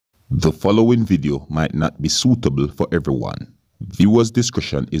The following video might not be suitable for everyone. Viewers'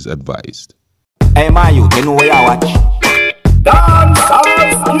 discretion is advised. Hey man, you know where I watch? Dancehall.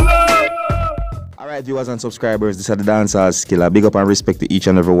 Alright, viewers and subscribers, this is the Dancehall. Big up and respect to each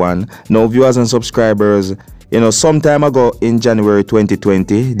and every one. Now, viewers and subscribers, some time ago in January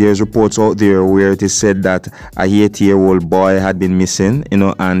 2020, there's reports out there where it is said that a 8-year-old boy had been missing,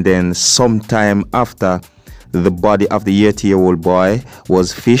 and then sometime after, the body of the 8-year-old boy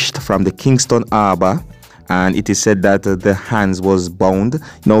was fished from the Kingston Harbor, and it is said that the hands was bound.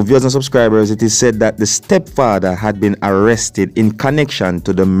 Now, viewers and subscribers, it is said that the stepfather had been arrested in connection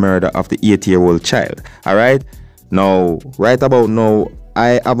to the murder of the 8-year-old child. Alright? Now, right about now,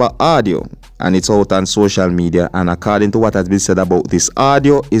 I have an audio, and it's out on social media, and according to what has been said about this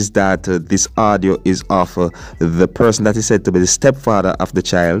audio is that this audio is of the person that is said to be the stepfather of the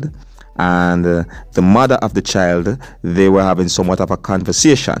child and the mother of the child. They were having somewhat of a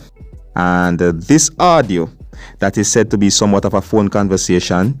conversation, and this audio that is said to be somewhat of a phone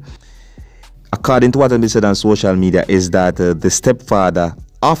conversation, according to what has been said on social media, is that the stepfather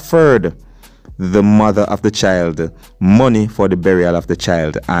offered the mother of the child money for the burial of the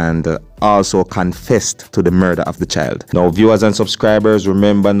child and also confessed to the murder of the child. Now, viewers and subscribers,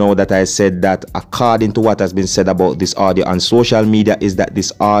 remember now that I said that according to what has been said about this audio on social media is that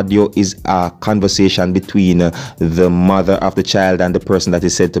this audio is a conversation between the mother of the child and the person that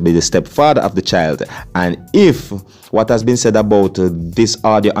is said to be the stepfather of the child. And if what has been said about this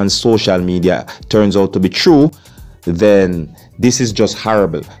audio on social media turns out to be true, then this is just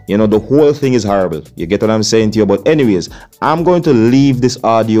horrible. The whole thing is horrible. You get what I'm saying to you? But anyways, I'm going to leave this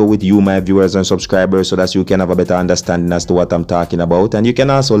audio with you, my viewers and subscribers, so that you can have a better understanding as to what I'm talking about, and you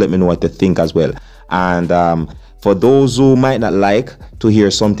can also let me know what you think as well. And for those who might not like to hear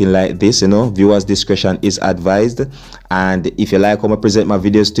something like this, viewers' discretion is advised. And if you like how I present my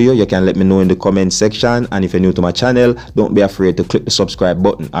videos to you, you can let me know in the comment section. And if you're new to my channel, don't be afraid to click the subscribe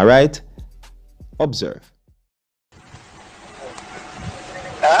button. All right? Observe.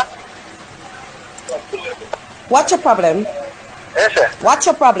 Huh? What's your problem? Yes, sir. What's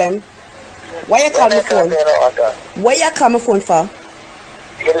your problem? Why you call my phone? Why you call my phone for?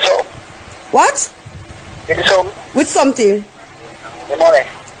 Get this home. What? Get this home. With something? The money.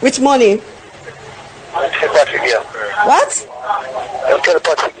 Which money? Tell Patrick here. What? Don't tell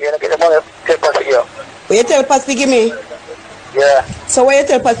Patrick here. Get the money. Tell Patrick here. What you tell Pat to give me? Yeah. So why you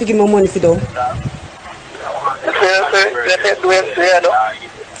tell Pat to give me money for do?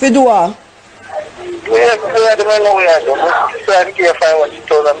 For do what?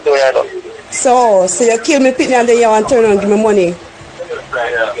 So you kill me pitney and then you want to turn around and give me money?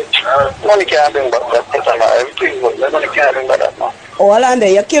 Money can't bring back that. Everything, but money can't bring back that, man. Oh, hold on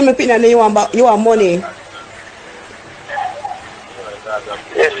there. You kill me pitney and then you want money?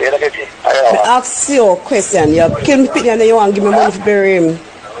 Yes, you get it. I ask you a question. You kill me pitney and then you want to give me money to bury him?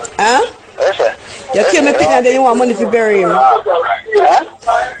 Huh? Yes, sir. You kill me pitney and then you want money to bury him? Huh?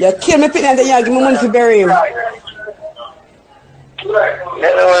 You kill me pitney and then you want to give me money to bury him? One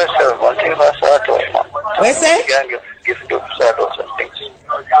thing about sort out, man. What you say? You can give to sort out some things.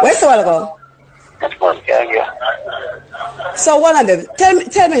 Where's the while ago? That's one can give. So one of them,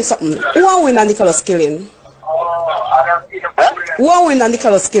 tell me something. Who are winning Nicholas killing? Huh? Who are winning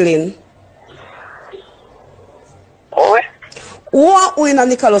Nicholas killing? Oh, eh? Who are winning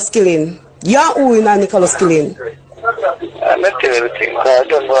Nicholas killing? You are who winning Nicholas killing? I'm not telling everything, but I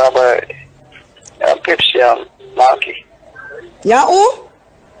don't know about Pepsi and Marky. You are who?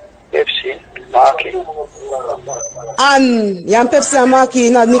 Pepsi, Marky. And you and Pepsi and Marky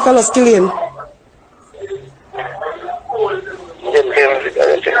in Nicholas killing?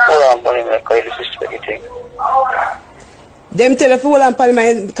 Them tell you hold on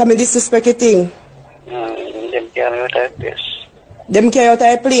Parliament come and disrespect a thing. Them carry out of place. Them carry out of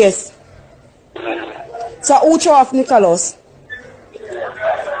a place. So who throw off Nicholas?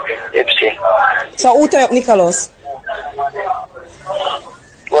 Pepsi. So who tie up Nicholas?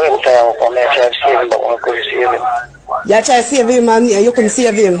 One time I may try to save him, but I couldn't save him. You try to save him and you couldn't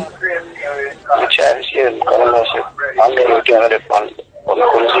save him. I tried to save him because I'm going to get rid of him, but I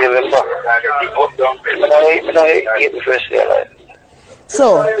couldn't save him. I don't get the first day of life.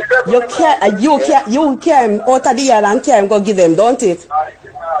 So you carry him out of the yard and carry him go give them, don't it?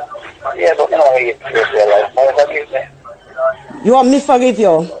 Yeah, but now I get the first day of life. Now forgive me. You want me to forgive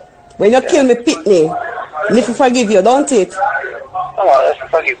you? When you kill me pitney, me to forgive you, don't it? No, let's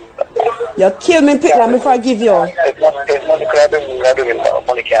forgive me. You kill me pitney and me forgive you. If money can't bring him,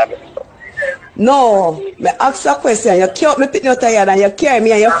 money can't bring him. No, me ask you a question. You kill me pitney out of the yard and you carry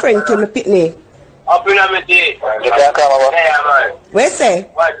me and your friend kill me pitney. Up in a day. You can't come about. Yeah, man. What you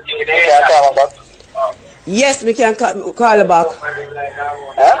say? You can't come about. Yes, we can call you back.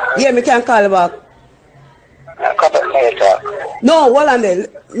 Huh? Yeah, we can call you back. Come back later. No, hold on there.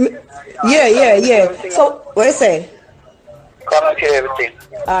 Yeah. So, what you say? Come and kill everything.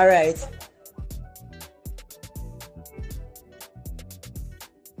 All right.